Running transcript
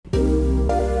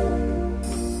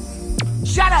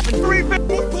Shut up and refill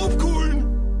more popcorn.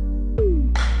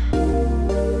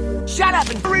 Shut up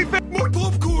and refill more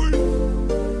popcorn.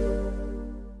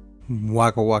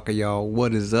 Waka waka, y'all.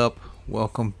 What is up?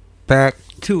 Welcome back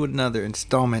to another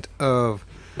installment of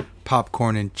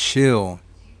Popcorn and Chill,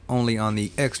 only on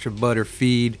the Extra Butter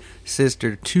feed,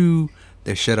 sister to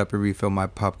the Shut Up and Refill My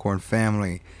Popcorn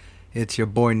family. It's your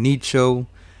boy Nicho,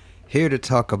 here to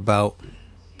talk about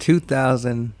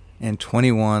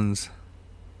 2021's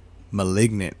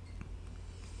Malignant.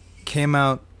 Came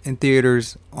out in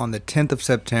theaters on the 10th of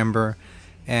September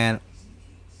and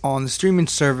on the streaming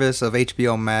service of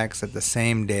HBO Max at the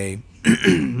same day.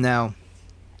 Now,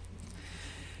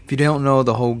 if you don't know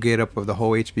the whole get-up of the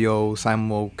whole HBO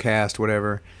simulcast,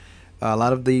 whatever, a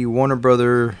lot of the Warner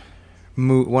Brothers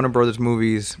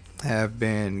movies have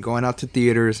been going out to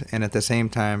theaters, and at the same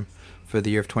time, for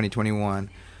the year of 2021,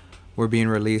 were being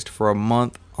released for a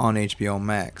month on HBO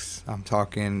Max. I'm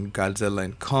talking Godzilla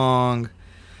and Kong,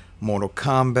 Mortal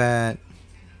Kombat,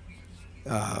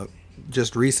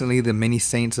 just recently the Many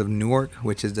Saints of Newark,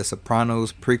 which is the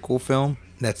Sopranos prequel film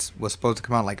that was supposed to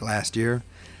come out like last year.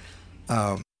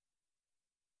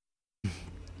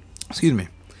 Excuse me.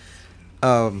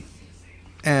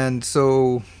 And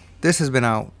so this has been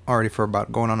out already for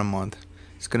about going on a month.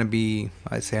 It's going to be,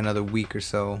 I'd say, another week or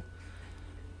so.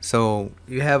 So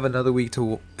you have another week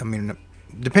to,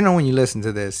 depending on when you listen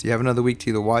to this, you have another week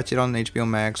to either watch it on HBO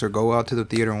Max or go out to the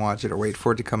theater and watch it or wait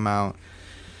for it to come out.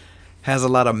 Has a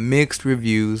lot of mixed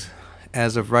reviews.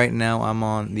 As of right now, I'm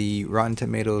on the Rotten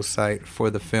Tomatoes site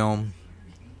for the film.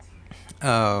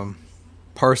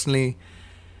 Personally,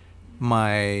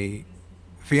 my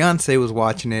fiance was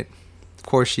watching it. Of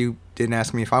course, she didn't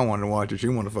ask me if I wanted to watch it. She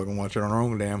wanted to fucking watch it on her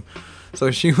own damn.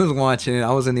 So she was watching it.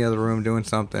 I was in the other room doing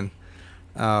something.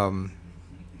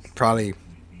 Probably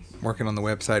working on the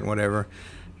website and whatever.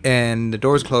 And the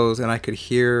doors closed and I could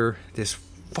hear this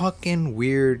fucking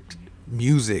weird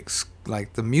music.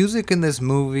 Like the music in this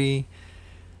movie.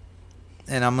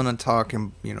 And I'm going to talk,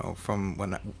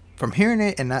 from hearing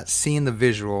it and not seeing the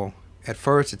visual. At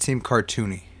first, it seemed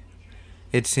cartoony.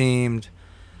 It seemed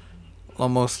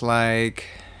almost like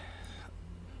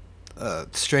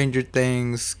Stranger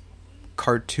Things,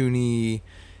 cartoony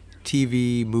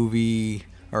TV movie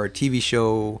or a TV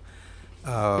show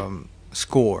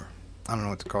score. I don't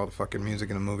know what to call the fucking music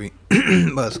in a movie,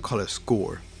 but let's call it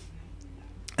score.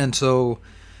 And so,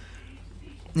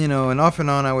 and off and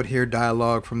on, I would hear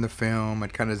dialogue from the film.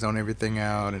 I'd kind of zone everything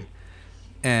out,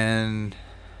 and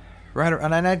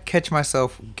I'd catch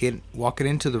myself walking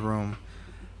into the room,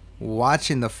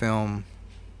 watching the film,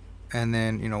 and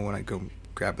then when I go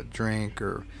grab a drink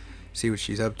or see what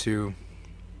she's up to.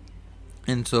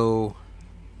 And so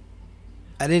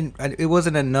it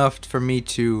wasn't enough for me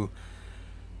to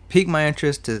pique my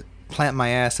interest to plant my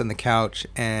ass on the couch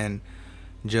and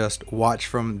just watch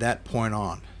from that point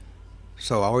on.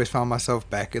 So I always found myself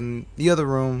back in the other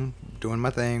room doing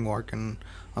my thing, working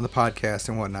on the podcast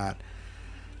and whatnot.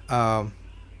 But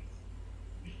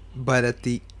I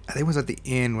think it was at the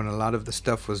end when a lot of the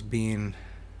stuff was being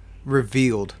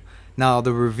revealed. Now,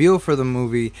 the reveal for the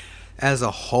movie as a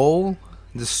whole,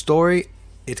 the story,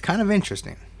 it's kind of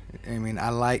interesting.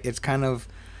 It's kind of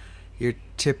your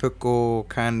typical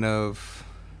kind of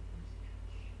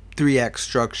 3-act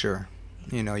structure.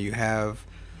 You have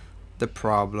the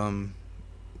problem,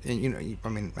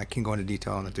 and I can go into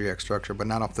detail on the 3-act structure, but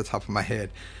not off the top of my head.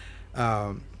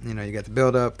 You got the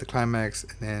build up, the climax,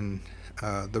 and then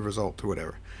the result or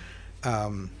whatever.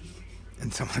 And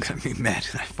someone's gonna be mad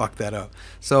that I fucked that up.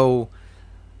 So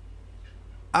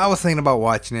I was thinking about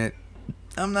watching it.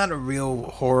 I'm not a real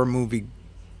horror movie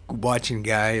watching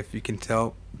guy, if you can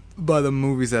tell by the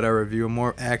movies that I review.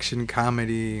 More action,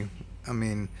 comedy.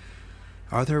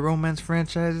 Are there romance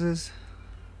franchises?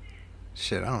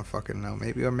 Shit, I don't fucking know.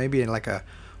 Maybe like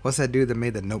what's that dude that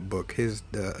made The Notebook?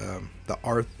 The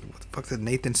art. What the fuck's it?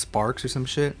 Nathan Sparks or some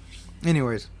shit.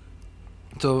 Anyways,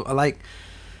 so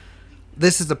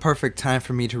this is the perfect time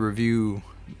for me to review,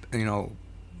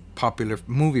 popular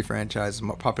movie franchises,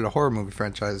 popular horror movie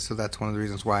franchises. So that's one of the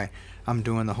reasons why I'm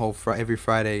doing the whole every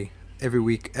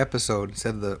week episode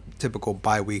instead of the typical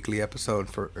bi-weekly episode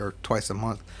or twice a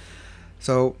month.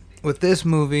 So with this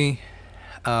movie,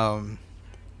 like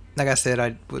I said,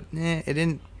 it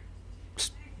didn't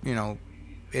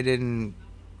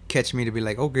catch me to be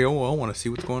like, okay, I want to see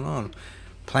what's going on.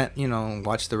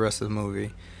 Watch the rest of the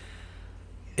movie.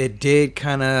 It did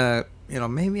kind of,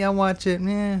 maybe I watch it.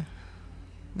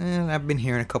 I've been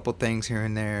hearing a couple things here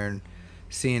and there and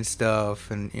seeing stuff,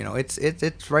 and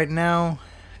it's right now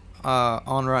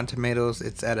on Rotten Tomatoes.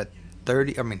 It's at a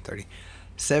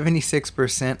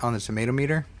 76% on the tomato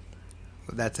meter,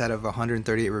 that's out of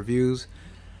 138 reviews.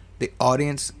 The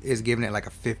audience is giving it like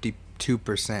a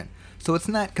 52%. So it's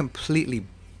not completely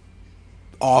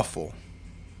awful.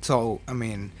 So I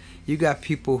mean, you got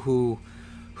people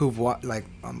who've watched, like,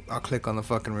 I'll click on the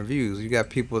fucking reviews. You got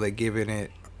people that giving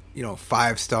it,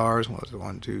 5 stars. What was it?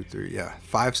 1, 2, 3, yeah,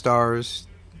 5 stars.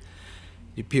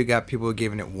 You got people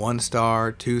giving it 1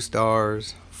 star, 2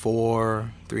 stars,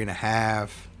 4, 3.5.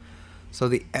 So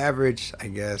the average, I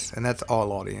guess, and that's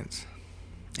all audience.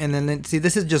 And then see,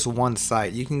 this is just one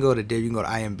site. You can go to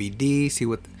IMDb, see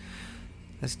what.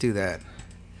 Let's do that.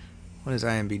 What does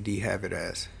IMDb have it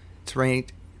as? It's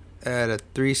ranked at a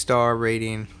 3-star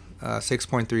rating,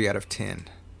 6.3 out of 10.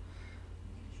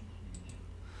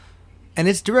 And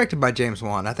it's directed by James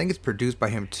Wan. I think it's produced by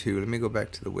him too. Let me go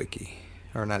back to the wiki.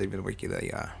 Or not even the wiki,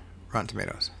 the Rotten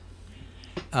Tomatoes.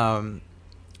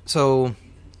 So,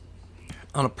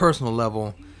 on a personal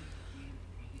level,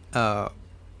 I'm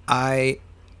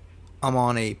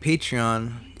on a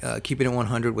Patreon, Keeping It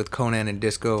 100 with Conan and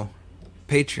Disco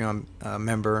Patreon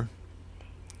member.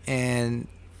 And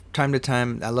time to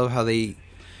time, I love how they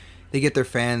get their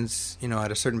fans,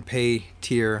 at a certain pay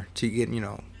tier to get,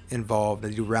 involved.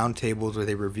 They do roundtables where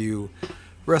they review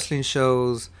wrestling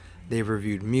shows. They've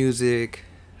reviewed music.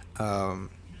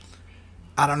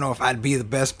 I don't know if I'd be the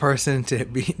best person to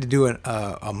do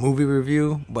a movie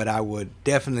review, but I would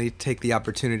definitely take the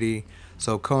opportunity.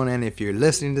 So Conan, if you're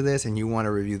listening to this and you want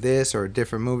to review this or a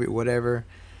different movie, whatever,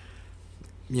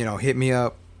 hit me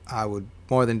up. I would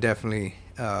more than definitely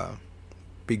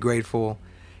be grateful.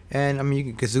 And I mean,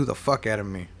 you can kazoo the fuck out of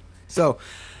me. So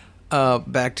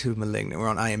back to Malignant. We're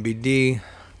on IMDb.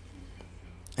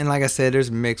 And like I said,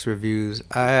 there's mixed reviews.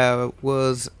 I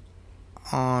was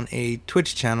on a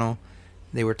Twitch channel.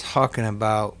 We were talking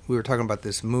about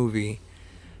this movie.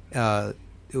 It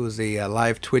was a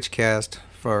live Twitch cast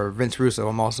for Vince Russo.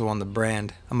 I'm also on the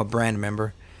brand. I'm a brand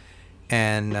member.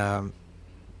 And I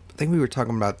think we were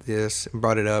talking about this and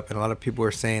brought it up. And a lot of people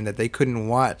were saying that they couldn't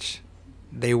watch.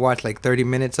 They watched like 30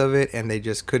 minutes of it and they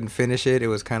just couldn't finish it. It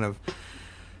was kind of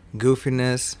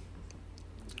goofiness.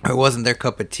 It wasn't their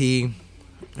cup of tea.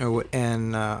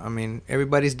 I mean,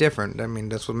 everybody's different. I mean,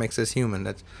 that's what makes us human.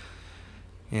 That's,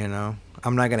 I'm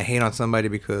not gonna hate on somebody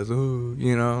because,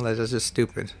 that's just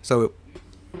stupid. So,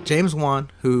 James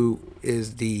Wan, who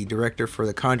is the director for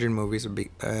the Conjuring movies,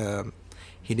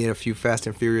 he did a few Fast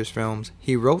and Furious films.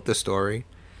 He wrote the story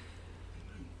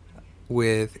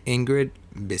with Ingrid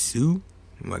Bisou,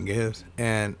 I guess,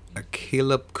 and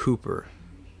Caleb Cooper.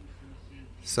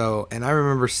 So, and I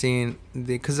remember seeing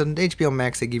because on HBO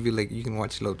Max they give you you can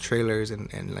watch little trailers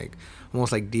and like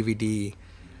almost like DVD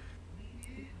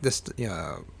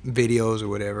videos or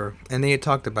whatever. And they had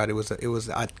talked about it was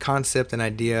a concept, an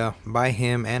idea by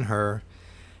him and her,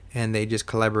 and they just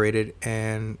collaborated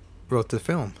and wrote the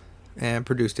film and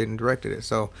produced it and directed it.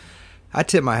 So I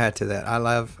tip my hat to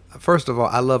that. First of all,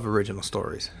 I love original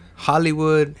stories.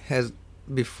 Hollywood has,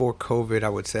 before COVID, I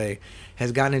would say,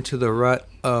 has gotten into the rut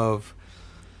of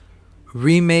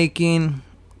remaking,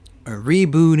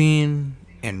 rebooting,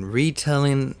 and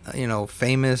retelling,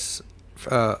 famous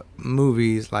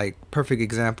movies. Like, perfect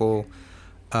example,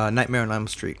 Nightmare on Elm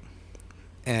Street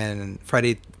and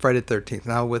Friday the 13th.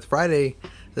 Now, with Friday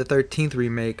the 13th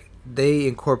remake, they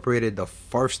incorporated the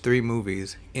first 3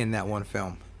 movies in that one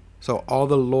film. So all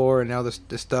the lore and all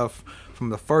the stuff from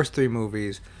the first 3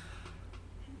 movies.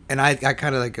 And I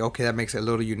kind of okay, that makes it a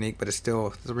little unique, but it's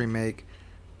a remake.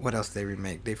 What else did they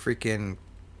remake? They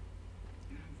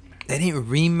didn't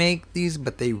remake these,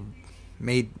 but they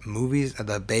made movies.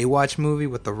 The Baywatch movie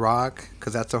with The Rock,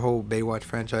 because that's a whole Baywatch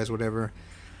franchise, whatever.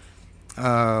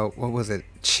 What was it?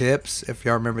 Chips, if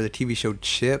y'all remember the TV show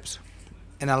Chips.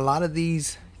 And a lot of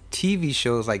these TV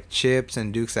shows like Chips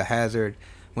and Dukes of Hazzard,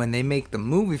 when they make the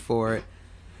movie for it,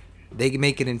 they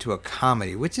make it into a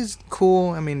comedy, which is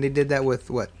cool. I mean, they did that with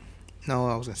what? No,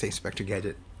 I was going to say Inspector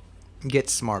Gadget. Get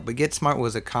Smart. But Get Smart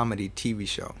was a comedy TV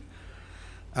show.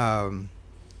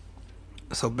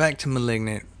 So back to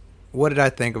Malignant. What did I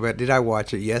think of it? Did I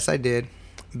watch it? Yes, I did.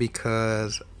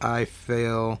 Because I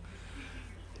feel...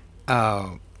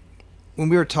 when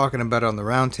we were talking about it on the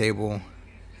round table,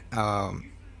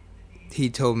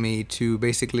 he told me to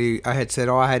basically... I had said,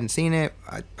 I hadn't seen it.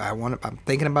 I'm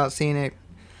thinking about seeing it.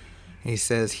 He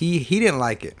says he didn't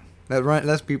like it.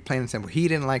 Let's be plain and simple. He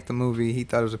didn't like the movie. He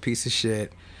thought it was a piece of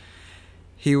shit.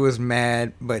 He was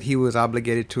mad, but he was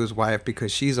obligated to his wife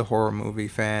because she's a horror movie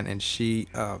fan, and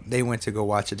they went to go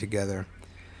watch it together.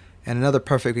 And another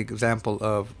perfect example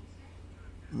of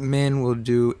men will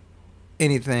do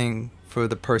anything for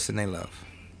the person they love.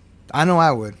 I know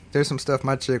I would. There's some stuff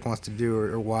my chick wants to do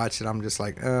or watch, and I'm just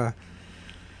like,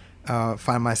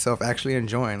 find myself actually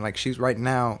enjoying. Like, she's right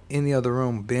now in the other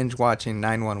room binge watching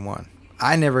 911.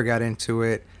 I never got into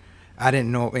it. I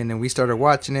didn't know, and then we started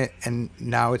watching it, and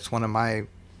now it's one of my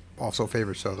also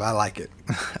favorite shows. I like it.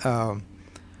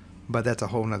 But that's a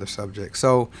whole nother subject.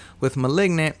 So with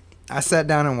Malignant, I sat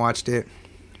down and watched it.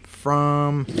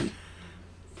 From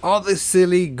all this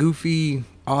silly, goofy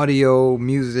audio,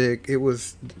 music, it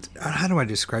was, how do I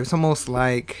describe it? It's almost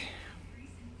like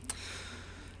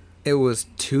it was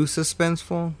too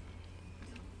suspenseful.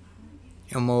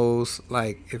 Almost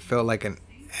like it felt like an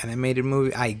animated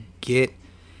movie. I get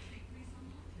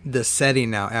the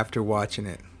setting now after watching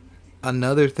it.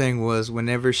 Another thing was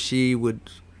whenever she would,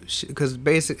 because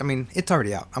I mean, it's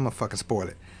already out. I'm gonna fucking spoil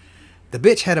it. The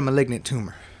bitch had a malignant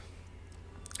tumor.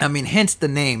 I mean, hence the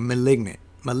name Malignant.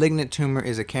 Malignant tumor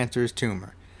is a cancerous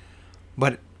tumor.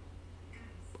 But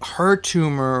her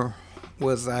tumor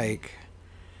was like,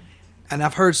 and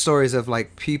I've heard stories of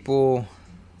like people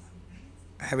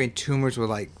having tumors with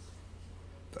like,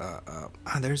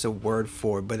 there's a word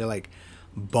for it, but they're like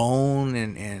bone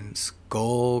and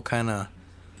skull kind of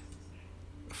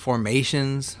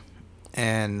formations.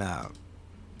 And I'm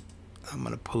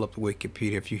gonna pull up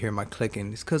Wikipedia if you hear my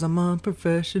clicking. It's because I'm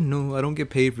unprofessional. I don't get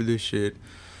paid for this shit.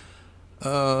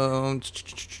 There's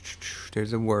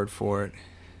a word for it.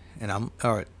 And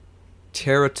alright.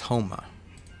 Teratoma.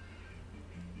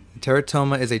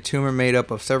 Teratoma is a tumor made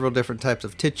up of several different types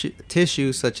of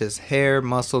tissue such as hair,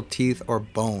 muscle, teeth, or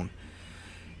bone.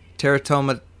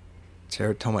 Teratomata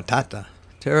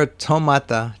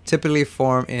typically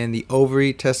form in the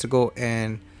ovary, testicle,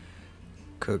 and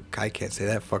I can't say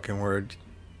that fucking word.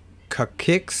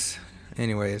 Kicks.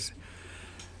 Anyways.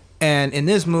 And in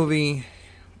this movie,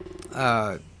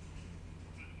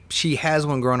 she has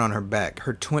one growing on her back.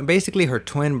 Her twin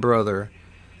brother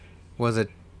was a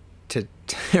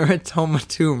teratoma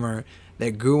tumor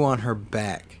that grew on her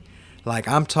back. Like,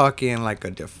 I'm talking like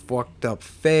a fucked up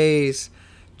face,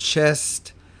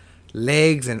 chest,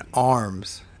 legs, and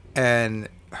arms. And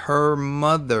her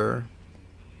mother,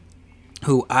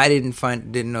 who I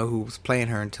didn't know who was playing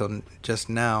her until just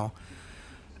now.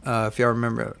 If y'all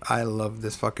remember, I love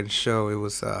this fucking show. It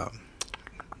was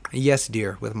Yes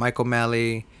Dear with Michael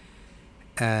Malley,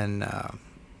 and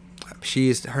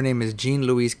her name is Jean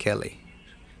Louise Kelly.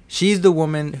 She's the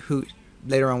woman who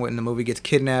later on in the movie gets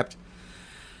kidnapped.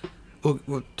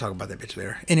 We'll talk about that bitch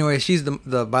later. Anyway, she's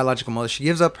the biological mother. She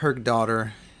gives up her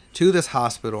daughter to this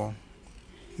hospital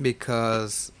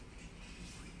because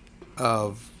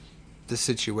of the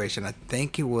situation. I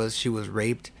think it was she was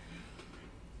raped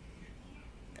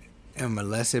and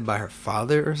molested by her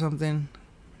father or something.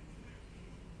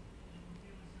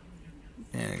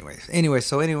 Anyways,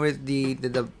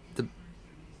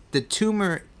 the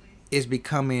tumor is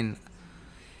becoming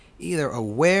either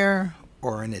aware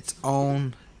or in its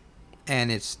own, and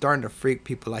it's starting to freak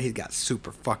people out. He's got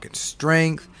super fucking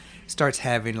strength. Starts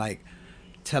having like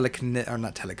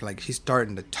he's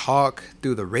starting to talk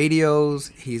through the radios.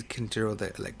 He's control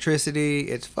the electricity.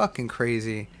 It's fucking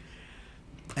crazy.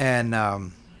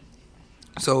 And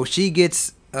so she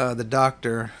gets the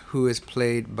doctor, who is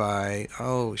played by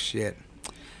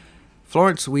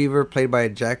Florence Weaver, played by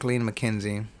Jacqueline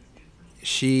McKenzie.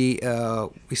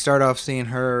 We start off seeing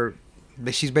her.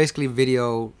 She's basically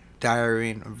video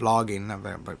diarying,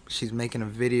 vlogging, but she's making a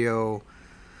video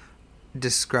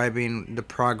describing the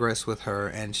progress with her,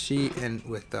 and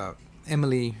with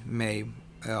Emily May,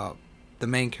 the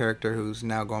main character, who's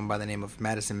now going by the name of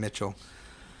Madison Mitchell.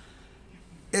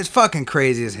 It's fucking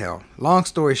crazy as hell. Long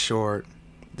story short,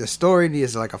 the story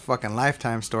is like a fucking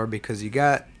Lifetime story, because you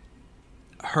got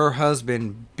her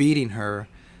husband beating her.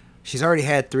 She's already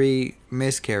had 3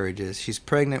 miscarriages. She's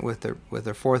pregnant with her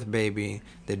 4th baby.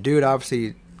 The dude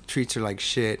obviously treats her like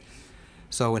shit.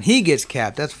 So when he gets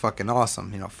capped, that's fucking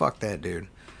awesome. Fuck that dude.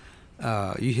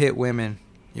 You hit women,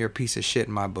 you're a piece of shit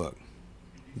in my book.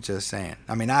 Just saying.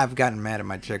 I mean, I've gotten mad at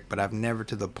my chick, but I've never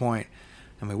to the point.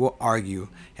 I mean, we'll argue,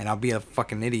 and I'll be a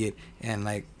fucking idiot and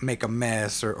like make a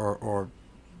mess or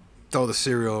throw the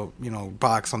cereal,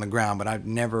 box on the ground. But I've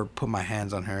never put my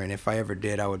hands on her, and if I ever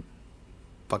did, I would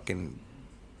fucking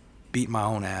beat my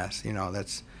own ass.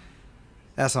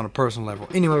 That's on a personal level.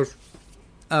 Anyways,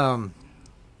 the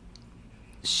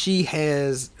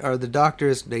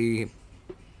doctors, they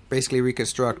basically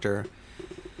reconstruct her.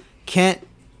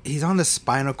 He's on the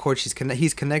spinal cord.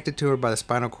 He's connected to her by the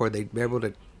spinal cord.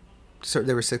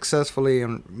 They were successfully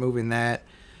in moving that.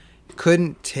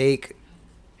 Couldn't take,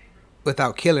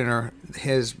 without killing her,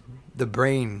 the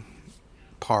brain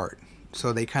part.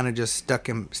 So they kind of just stick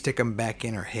him back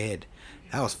in her head.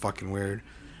 That was fucking weird.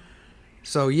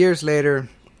 So years later,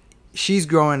 she's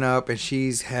growing up and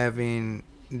she's having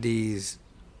these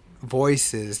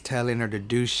voices telling her to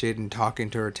do shit and talking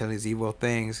to her, telling these evil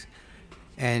things,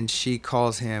 and she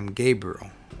calls him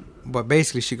Gabriel. But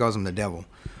basically, she calls him the devil.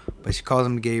 But she calls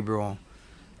him Gabriel,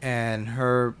 and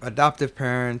her adoptive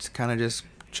parents kind of just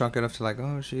chalk it up to like,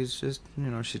 oh, she's just,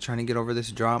 she's trying to get over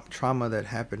this trauma that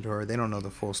happened to her. They don't know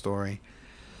the full story.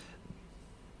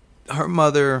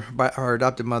 Her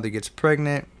adopted mother gets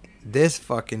pregnant. This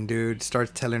fucking dude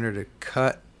starts telling her to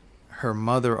cut her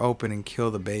mother open and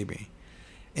kill the baby.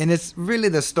 And it's really,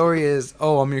 the story is,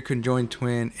 oh, I'm your conjoined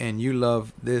twin and you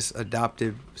love this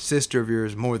adoptive sister of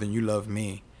yours more than you love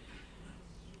me.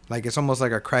 Like, it's almost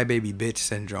like a crybaby bitch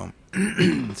syndrome.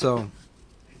 So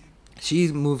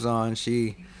she moves on.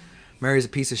 She marries a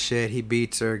piece of shit. He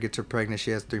beats her, gets her pregnant.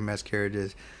 She has 3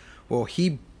 miscarriages. Well,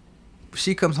 she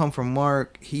comes home from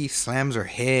work. He slams her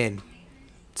head.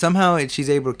 Somehow she's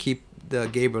able to keep the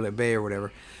Gabriel at bay or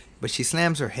whatever. But she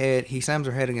slams her head. He slams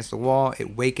her head against the wall.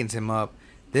 It wakens him up.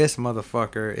 This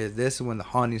motherfucker this is when the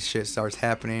haunting shit starts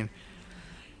happening.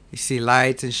 You see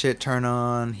lights and shit turn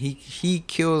on. He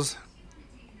kills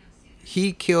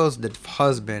the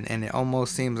husband, and it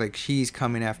almost seems like she's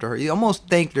coming after her. You almost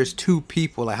think there's 2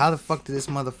 people. Like, how the fuck did this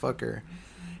motherfucker?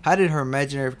 How did her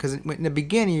imaginary? Because in the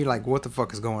beginning you're like, what the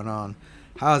fuck is going on?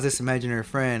 How is this imaginary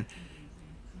friend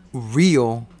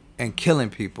real and killing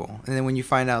people? And then when you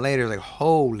find out later, like,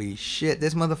 holy shit,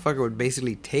 this motherfucker would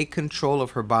basically take control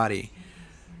of her body,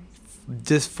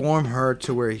 just form her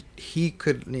to where he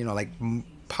could, like,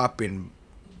 pop in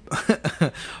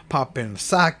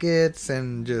sockets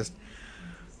and just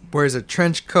wears a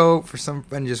trench coat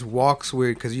and just walks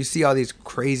weird, because you see all these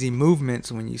crazy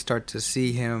movements when you start to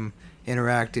see him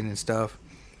interacting and stuff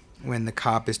when the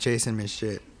cop is chasing him and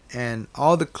shit. And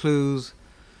all the clues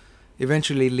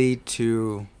eventually lead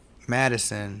to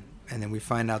Madison, and then we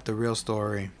find out the real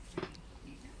story.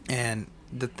 And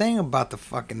the thing about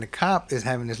the cop is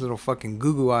having this little fucking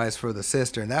goo eyes for the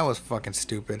sister, and that was fucking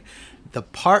stupid.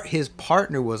 His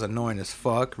partner was annoying as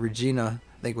fuck. Regina,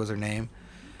 I think was her name.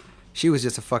 She was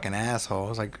just a fucking asshole. I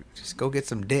was like, just go get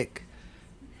some dick.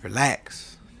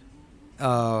 Relax.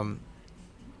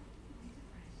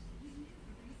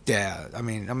 Yeah, I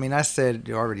mean, I said,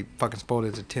 you already fucking spoiled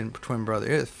it. It's a twin brother.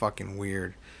 It is fucking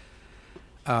weird.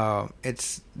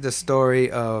 It's the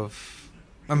story of,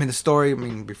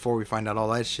 before we find out all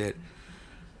that shit,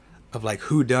 of like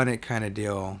who done it kind of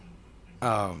deal.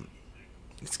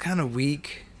 It's kind of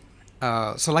weak.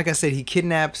 So like I said, he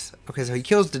kidnaps. Okay, so he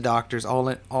kills the doctors,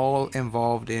 all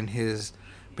involved in his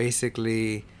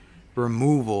basically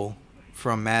removal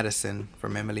from Madison,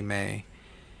 from Emily May.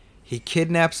 He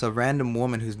kidnaps a random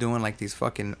woman who's doing like these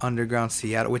fucking underground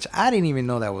Seattle, which I didn't even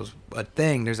know that was a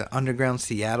thing. There's an underground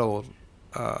Seattle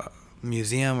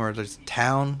museum, or there's a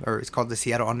town, or it's called the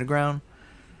Seattle Underground.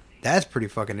 That's pretty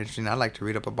fucking interesting. I'd like to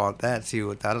read up about that, see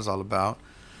what that is all about.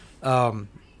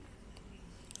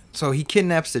 So he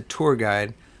kidnaps the tour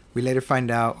guide. We later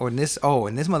find out, and this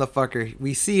motherfucker,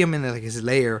 we see him in his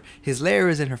lair. His lair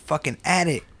is in her fucking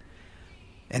attic.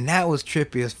 And that was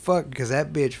trippy as fuck, because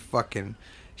that bitch fucking,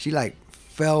 she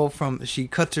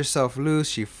cuts herself loose,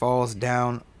 she falls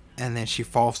down, and then she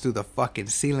falls through the fucking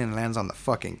ceiling and lands on the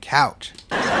fucking couch.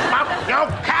 Fuck your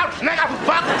couch, nigga!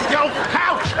 Fuck your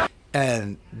couch!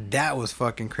 And that was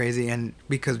fucking crazy. And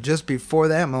because just before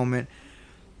that moment,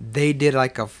 they did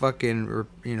like a fucking,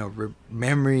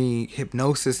 memory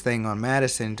hypnosis thing on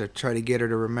Madison to try to get her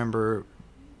to remember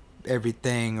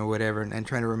everything or whatever, and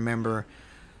trying to remember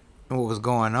what was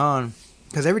going on.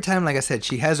 Because every time, like I said,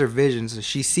 she has her visions,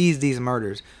 she sees these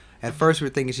murders. At first, we're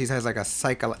thinking she has like a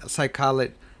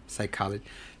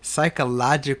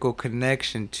psychological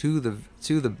connection to the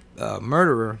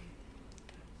murderer.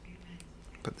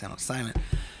 Put that on silent,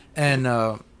 and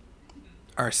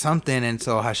or something. And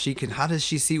so how does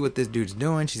she see what this dude's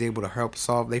doing? She's able to help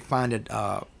solve. They find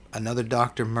another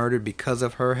doctor murdered because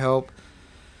of her help.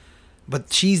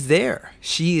 But she's there.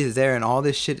 She is there, and all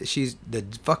this shit. The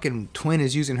fucking twin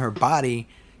is using her body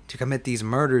to commit these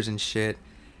murders and shit.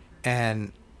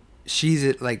 And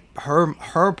she's like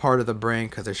her part of the brain,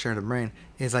 because they're sharing the brain,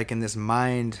 is like in this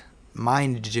mind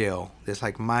jail, this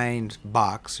like mind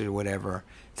box or whatever.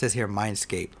 It says here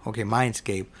Mindscape. Okay,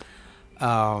 Mindscape.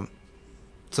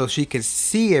 So she can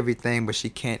see everything, but she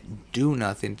can't do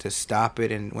nothing to stop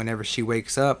it. And whenever she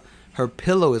wakes up, her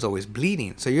pillow is always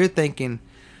bleeding. So you're thinking,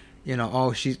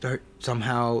 she's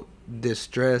somehow this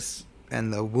stress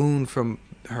and the wound from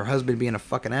her husband being a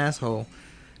fucking asshole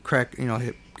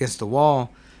hit against the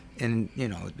wall, and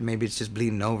maybe it's just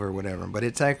bleeding over or whatever. But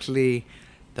it's actually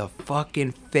the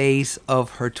fucking face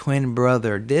of her twin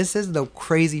brother. This is the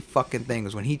crazy fucking thing,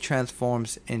 is when he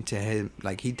transforms into him,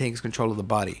 like he takes control of the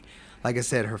body. Like I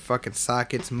said, her fucking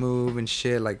sockets move and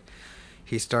shit. Like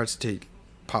he starts to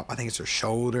pop, I think it's her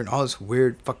shoulder and all this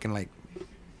weird fucking, like,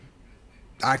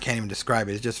 I can't even describe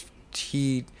it. It's just,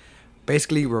 he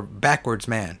basically, we're backwards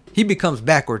man. He becomes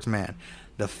backwards man.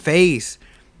 The face,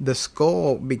 the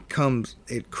skull becomes,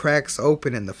 it cracks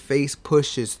open and the face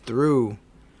pushes through.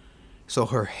 So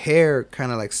her hair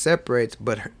kind of like separates,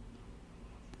 but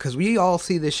because we all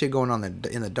see this shit going on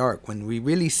in the dark. When we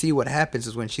really see what happens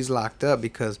is when she's locked up,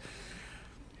 because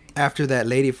after that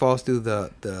lady falls through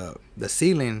the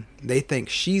ceiling, they think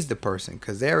she's the person,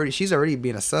 because she's already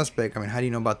being a suspect. I mean, how do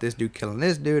you know about this dude killing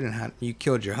this dude, and how you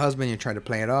killed your husband? You're trying to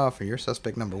play it off, and you're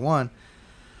suspect number one.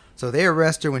 So they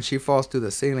arrest her when she falls through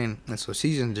the ceiling, and so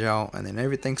she's in jail. And then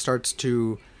everything starts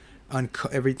to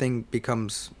everything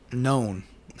becomes known.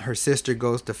 Her sister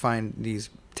goes to find these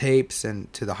tapes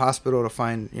and to the hospital to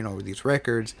find, you know, these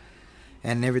records,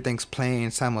 and everything's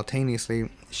playing simultaneously.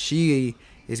 She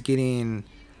is getting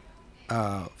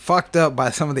fucked up by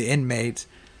some of the inmates,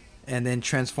 and then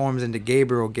transforms into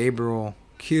Gabriel. Gabriel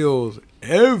kills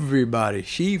everybody.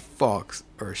 It fucks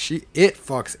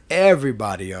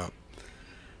everybody up.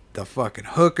 The fucking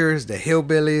hookers, the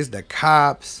hillbillies, the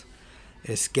cops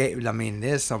escape. I mean,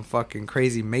 there's some fucking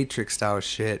crazy Matrix style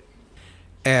shit.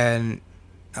 And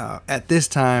at this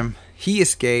time, he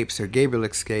escapes, or Gabriel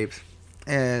escapes,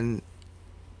 and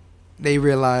they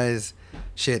realize,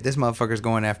 shit, this motherfucker's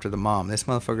going after the mom. This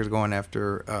motherfucker's going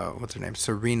after, what's her name?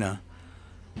 Serena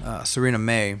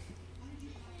May.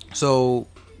 So,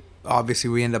 obviously,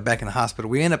 we end up back in the hospital.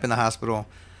 We end up in the hospital,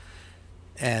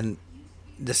 and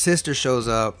the sister shows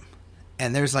up,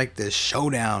 and there's like this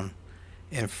showdown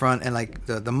in front, and like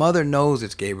the mother knows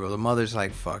it's Gabriel. The mother's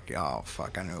like, fuck, oh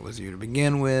fuck, I knew it was you to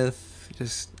begin with.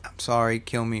 Just, I'm sorry,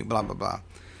 kill me, blah blah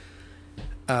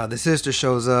blah. The sister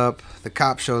shows up, the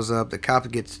cop shows up, the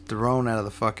cop gets thrown out of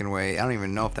the fucking way. I don't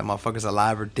even know if that motherfucker's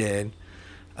alive or dead.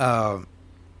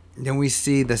 Then we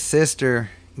see the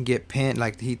sister get pinned,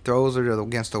 like he throws her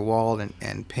against the wall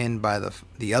and pinned by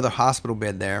the other hospital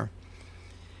bed there.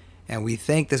 And we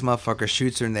think this motherfucker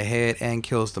shoots her in the head and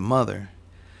kills the mother.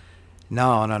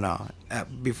 No.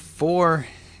 Before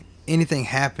anything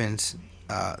happens,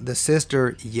 the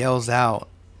sister yells out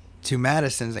to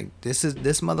Madison, like, this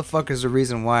motherfucker's the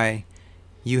reason why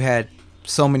you had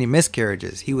so many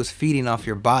miscarriages. He was feeding off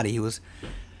your body. He was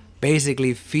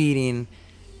basically he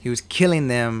was killing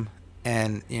them,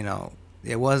 and, you know,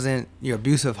 it wasn't your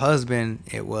abusive husband,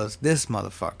 it was this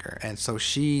motherfucker. And so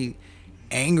she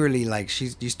angrily, like,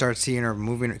 you start seeing her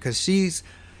moving, because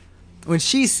when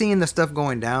she's seeing the stuff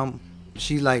going down,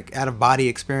 she like out of body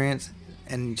experience,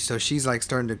 and so she's like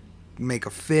starting to make a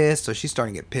fist, so she's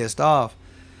starting to get pissed off.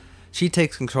 She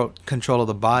takes control of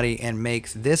the body and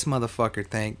makes this motherfucker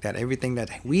think that everything that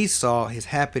we saw is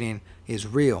happening is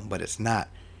real, but it's not.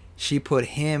 She put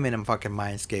him in a fucking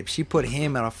mindscape. She put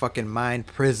him in a fucking mind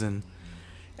prison.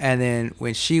 And then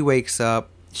when she wakes up,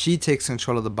 she takes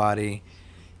control of the body.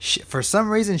 For some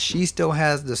reason, she still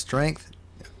has the strength,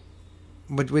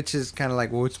 which is kind of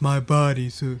like, well, it's my body,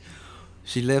 so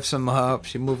she lifts him up,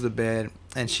 she moves the bed,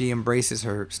 and she embraces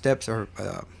her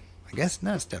I guess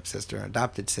not stepsister,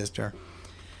 adopted sister.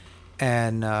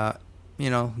 And, you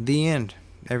know, the end.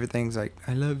 Everything's like,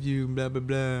 I love you, blah, blah,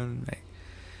 blah. Like,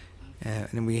 and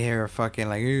then we hear her fucking,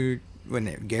 like,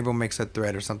 when Gabriel makes a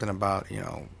threat or something about, you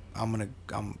know, I'm going to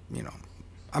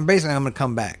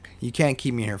come back. You can't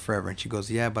keep me here forever. And she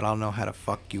goes, yeah, but I'll know how to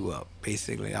fuck you up,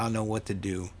 basically. I'll know what to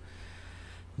do.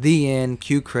 The end.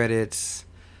 Cue credits.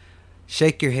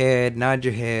 Shake your head, nod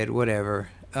your head, whatever.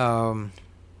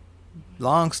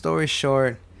 Long story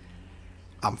short,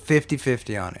 I'm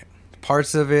 50-50 on it.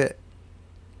 Parts of it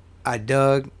I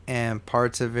dug, and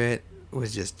parts of it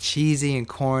was just cheesy and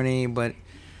corny, but,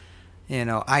 you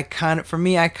know, I kind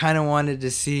of wanted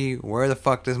to see where the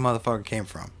fuck this motherfucker came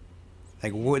from.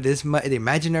 Like, what, this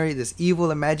evil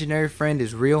imaginary friend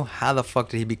is real? How the fuck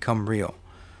did he become real?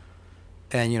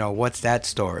 And, you know, what's that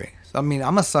story? So, I mean,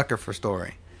 I'm a sucker for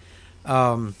story.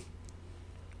 Oh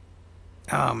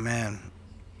man,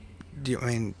 do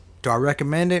I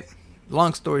recommend it?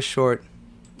 Long story short,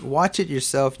 watch it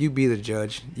yourself. You be the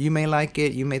judge. You may like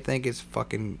it. You may think it's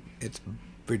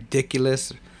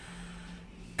ridiculous,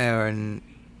 and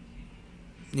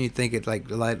you think it like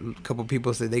a couple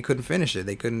people said they couldn't finish it.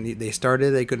 They couldn't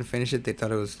finish it. They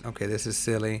thought it was okay. This is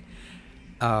silly.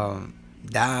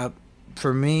 That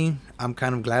for me, I'm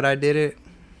kind of glad I did it.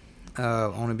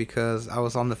 Only because I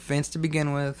was on the fence to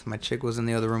begin with. My chick was in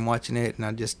the other room watching it, and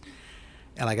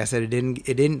like I said, it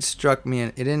didn't struck me,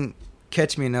 and it didn't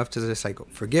catch me enough to just like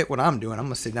forget what I'm doing. I'm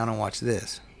gonna sit down and watch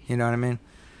this. You know what I mean?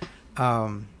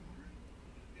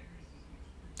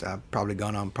 I've probably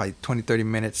gone on probably 20, 30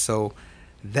 minutes. So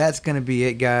that's gonna be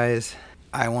it, guys.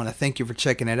 I want to thank you for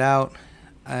checking it out,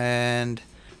 and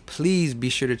please be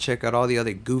sure to check out all the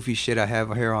other goofy shit I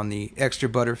have here on the Extra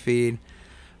Butter feed.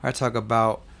 I talk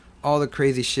about all the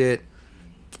crazy shit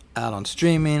out on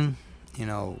streaming, you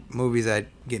know, movies I'm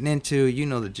getting into, you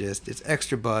know the gist. It's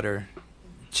Extra Butter.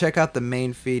 Check out the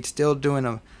main feed. Still doing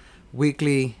a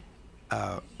weekly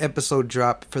episode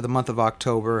drop for the month of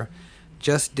October.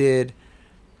 Just did,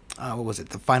 what was it,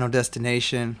 The Final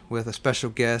Destination with a special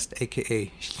guest,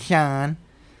 aka Sean.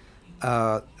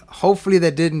 Hopefully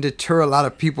that didn't deter a lot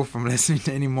of people from listening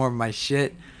to any more of my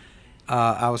shit.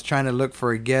 I was trying to look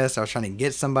for a guest. I was trying to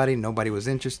get somebody. Nobody was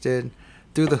interested.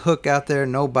 Threw the hook out there.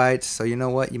 No bites. So you know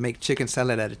what? You make chicken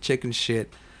salad out of chicken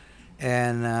shit.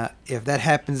 And if that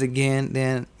happens again,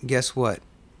 then guess what?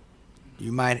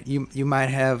 You might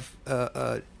have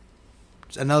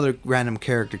another random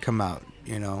character come out.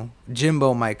 You know,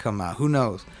 Jimbo might come out. Who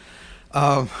knows?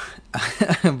 But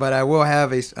I will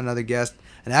have another guest,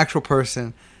 an actual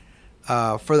person,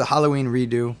 for the Halloween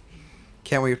redo.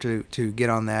 Can't wait to get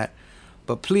on that.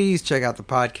 But please check out the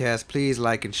podcast. Please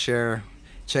like and share.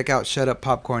 Check out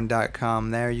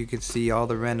shutuppopcorn.com. There you can see all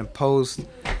the random posts,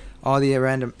 all the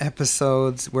random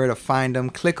episodes, where to find them,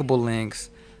 clickable links,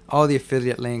 all the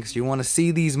affiliate links. You want to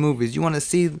see these movies. You want to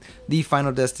see The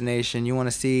Final Destination. You want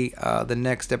to see the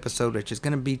next episode, which is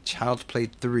going to be Child's Play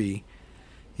 3.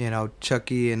 You know,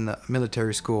 Chucky in the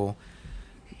military school.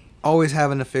 Always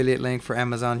have an affiliate link for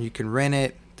Amazon. You can rent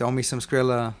it. Throw me some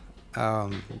Skrilla.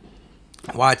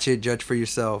 Watch it. Judge for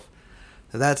yourself.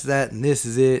 So that's that, and this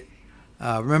is it.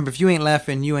 Remember, if you ain't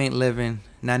laughing, you ain't living.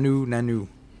 Nanu, nanu.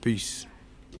 Peace.